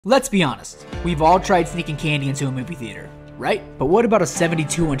Let's be honest, we've all tried sneaking candy into a movie theater, right? But what about a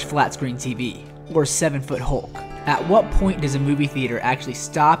 72-inch flat screen TV? Or a 7-foot Hulk? At what point does a movie theater actually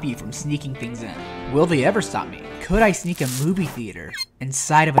stop you from sneaking things in? Will they ever stop me? Could I sneak a movie theater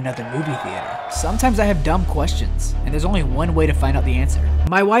inside of another movie theater? Sometimes I have dumb questions, and there's only one way to find out the answer.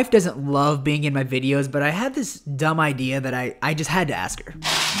 My wife doesn't love being in my videos, but I had this dumb idea that I just had to ask her.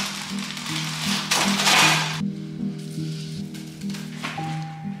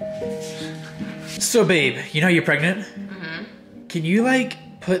 So babe, you know you're pregnant? Mm-hmm. Can you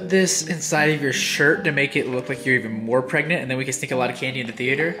put this inside of your shirt to make it look like you're even more pregnant, and then we can sneak a lot of candy in the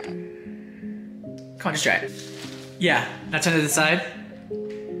theater? Come on, just try it. Yeah, now turn to the side.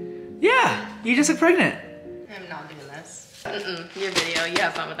 Yeah, you just look pregnant. I'm not doing this. Your video, you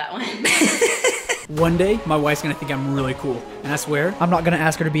have fun with that one. One day, my wife's gonna think I'm really cool, and I swear, I'm not gonna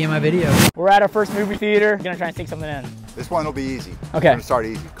ask her to be in my video. We're at our first movie theater. We're gonna try and sneak something in. This one will be easy. Okay. We're gonna start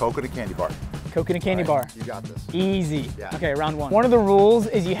easy. Coke and a candy bar. Coke and a candy bar. You got this. Easy. Yeah. Okay, round one. One of the rules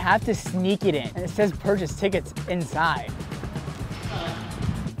is you have to sneak it in. And it says purchase tickets inside.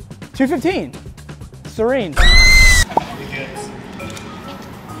 $2.15. Serene.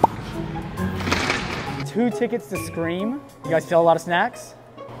 2 tickets to Scream. You guys sell a lot of snacks?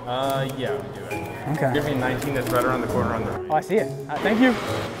 Yeah, we do it. Okay. Give me 19 that's right around the corner on the right. Oh, I see it. Thank you.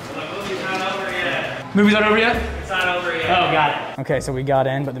 Movie's not over yet. Movie's not over yet? It's not over yet. Oh, got it. Okay, so we got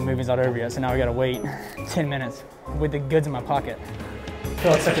in, but the movie's not over yet, so now we gotta wait 10 minutes with the goods in my pocket. I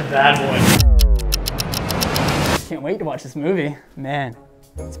feel like such a bad boy. Can't wait to watch this movie. Man,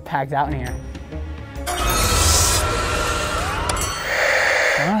 it's packed out in here.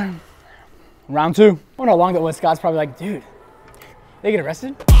 All right. Round two. I wonder how long that was. Scott's probably like, dude, they get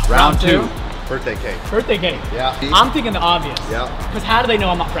arrested? Round two. Birthday cake. Birthday cake. Yeah. I'm thinking the obvious. Yeah. Because how do they know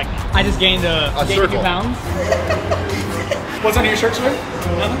I'm not pregnant? I just gained a few pounds. What's under your shirt, sir?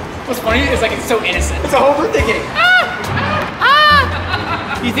 Nothing? What's funny is it's so innocent. It's a whole birthday cake.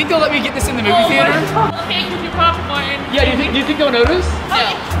 You think they'll let me get this in the movie theater? Cake with your popcorn. Yeah, do you think they'll notice?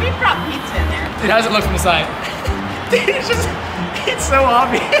 Oh, we brought pizza in there. It doesn't look from the side. It's so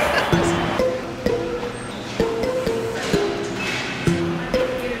obvious.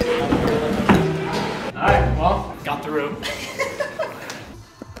 Alright, well, got through.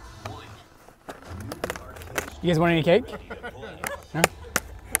 You guys want any cake? No?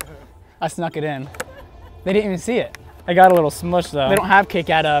 I snuck it in. They didn't even see it. I got a little smush though. They don't have cake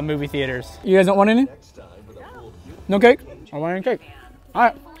at movie theaters. You guys don't want any? No cake? I don't want any cake.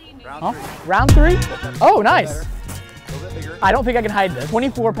 Alright. Round three? Oh, nice. I don't think I can hide this.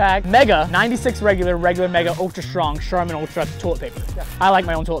 24 pack, mega, 96 regular, mega, ultra strong, Charmin Ultra toilet paper. I like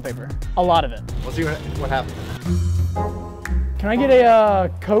my own toilet paper. A lot of it. We'll see what happens. Can I get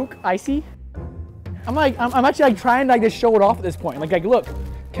a Coke icy? I'm actually trying to just show it off at this point. Like look,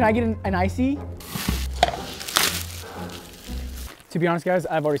 can I get an icy? To be honest, guys,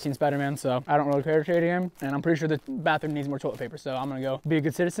 I've already seen Spider-Man, so I don't really care to trade again. And I'm pretty sure the bathroom needs more toilet paper, so I'm gonna go be a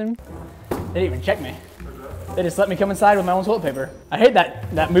good citizen. They didn't even check me. They just let me come inside with my own toilet paper. I hate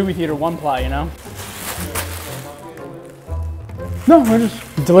that movie theater one ply, you know? No, we're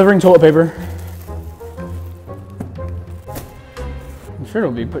just delivering toilet paper. I'm sure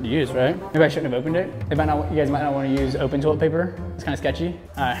it'll be put to use, right? Maybe I shouldn't have opened it. You guys might not want to use open toilet paper. It's kind of sketchy.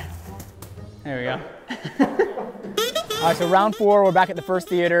 All right, there we go. All right, so round 4, we're back at the first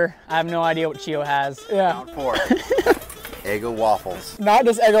theater. I have no idea what Chio has. Yeah. Round 4. Eggo waffles. Not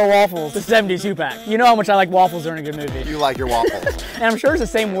just Eggo waffles, the 72 pack. You know how much I like waffles during a good movie. You like your waffles. And I'm sure it's the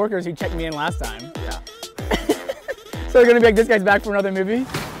same workers who checked me in last time. Yeah. So they're gonna be like, this guy's back for another movie?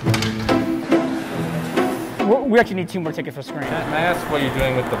 We actually need 2 more tickets for Scream. May I ask what you're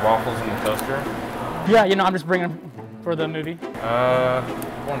doing with the waffles and the toaster? Yeah, I'm just bringing them for the movie.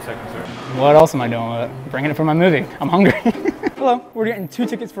 1 second, sir. What else am I doing with it? Bringing it for my movie. I'm hungry. Hello, we're getting 2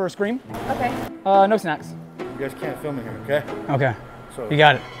 tickets for a Scream. Okay. No snacks. You guys can't film in here, okay? Okay, So you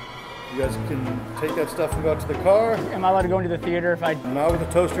got it. you guys can take that stuff and go out to the car. Am I allowed to go into the theater if I Not with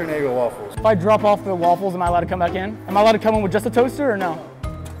the toaster and Eggo waffles. If I drop off the waffles, am I allowed to come back in? Am I allowed to come in with just a toaster or no?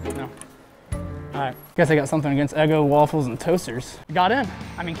 No. All right, guess I got something against Eggo waffles and toasters. Got in,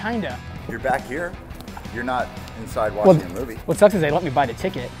 I mean, kinda. You're back here. You're not inside watching a movie. What sucks is they let me buy the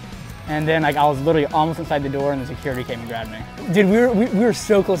ticket. And then I was literally almost inside the door and the security came and grabbed me. Dude, we were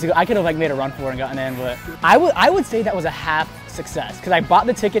so close to go. I could have made a run for it and gotten in, but I would say that was a half success because I bought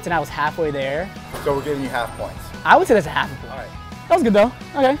the tickets and I was halfway there. So we're giving you half points. I would say that's a half a point. All right. That was good though.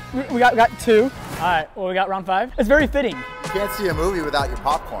 Okay, we got 2. All right, well, we got round 5. It's very fitting. You can't see a movie without your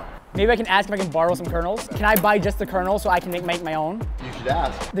popcorn. Maybe I can ask if I can borrow some kernels. Can I buy just the kernels so I can make my own? You should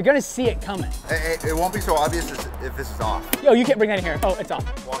ask. They're gonna see it coming. It won't be so obvious if this is off. Yo, you can't bring that in here. Oh, it's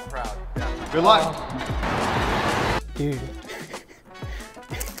off. Walk proud. Yeah. Good luck. Dude.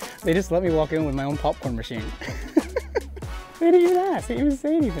 They just let me walk in with my own popcorn machine. They didn't even ask, they didn't even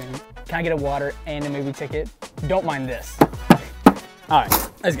say anything. Can I get a water and a movie ticket? Don't mind this. All right,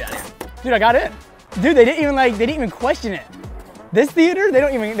 let's go. Dude, I got in. Dude, they didn't even question it. This theater, they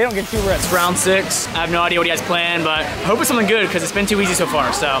don't get two rips. It's round 6. I have no idea what you guys planned, but I hope it's something good because it's been too easy so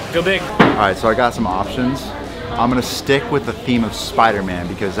far, so go big. All right, so I got some options. I'm gonna stick with the theme of Spider-Man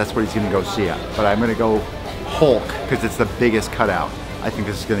because that's what he's gonna go see at. But I'm gonna go Hulk because it's the biggest cutout. I think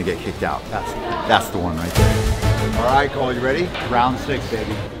this is gonna get kicked out. That's the one right there. All right, Cole, you ready? Round 6,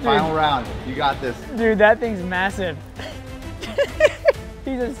 baby. Final round. You got this. Dude, that thing's massive.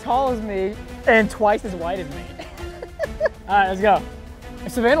 He's as tall as me and twice as wide as me. All right, let's go.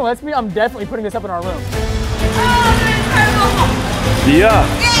 If Savannah lets me, I'm definitely putting this up in our room. Yeah.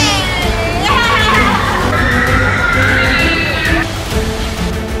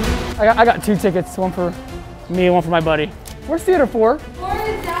 I got 2 tickets, one for me and one for my buddy. Where's theater 4? 4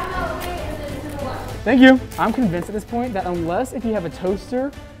 is down the way and then to the left. Thank you. I'm convinced at this point that unless if you have a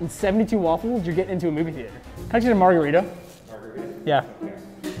toaster and 72 waffles, you're getting into a movie theater. Can I get a margarita? Margarita? Yeah.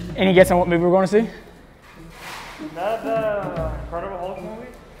 Any guess on what movie we're going to see? That Incredible Hulk movie?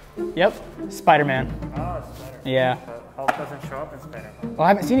 Yep, Spider-Man. Oh, it's Spider-Man. Yeah. Hulk doesn't show up in Spider-Man. Oh, I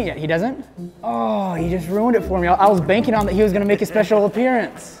haven't seen it yet. He doesn't? Oh, he just ruined it for me. I was banking on that he was going to make a special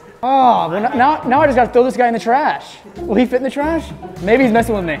appearance. Oh, well, now I just got to throw this guy in the trash. Will he fit in the trash? Maybe he's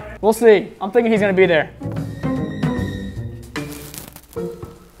messing with me. We'll see. I'm thinking he's going to be there.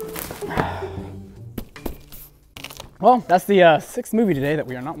 Well, that's the 6th movie today that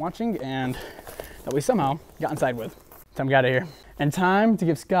we are not watching and that we somehow got inside with. Time to get out of here. And time to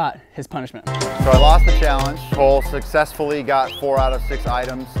give Scott his punishment. So I lost the challenge. Cole successfully got 4 out of 6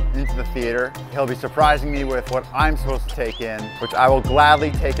 items into the theater. He'll be surprising me with what I'm supposed to take in, which I will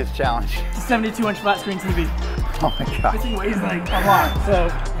gladly take as challenge. It's a 72-inch flat screen TV. Oh my gosh. This thing weighs like a lot, so.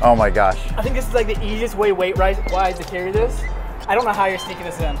 Oh my gosh. I think this is like the easiest way weight-wise to carry this. I don't know how you're sneaking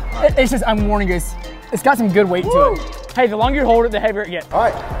this in. It's just, I'm warning you guys, it's got some good weight to it. Hey, the longer you hold it, the heavier it gets. All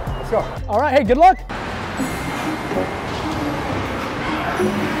right, let's go. All right, hey, good luck.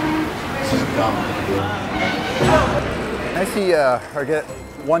 This is dumb. I see, or get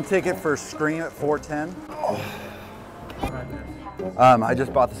 1 ticket for Scream at 410. I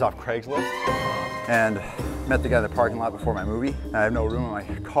just bought this off Craigslist and met the guy in the parking lot before my movie. I have no room in my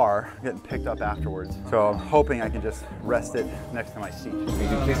car, getting picked up afterwards. So I'm hoping I can just rest it next to my seat.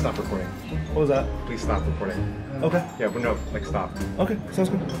 Please stop recording. What was that? Please stop recording. Okay. Yeah, but no, like stop. Okay, sounds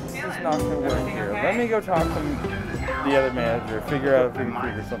good. It's not gonna work here. Let me go talk to the other manager, figure out if we can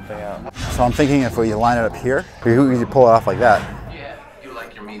figure something out. So I'm thinking if we line it up here, we could pull it off like that. Yeah, you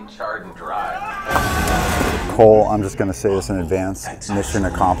like your meat charred and dry. Cole, I'm just gonna say this in advance. Mission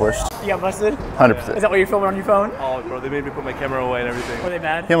accomplished. You got busted? 100%. Is that what you're filming on your phone? Oh, bro, they made me put my camera away and everything. Were they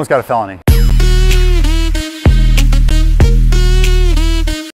mad? He almost got a felony.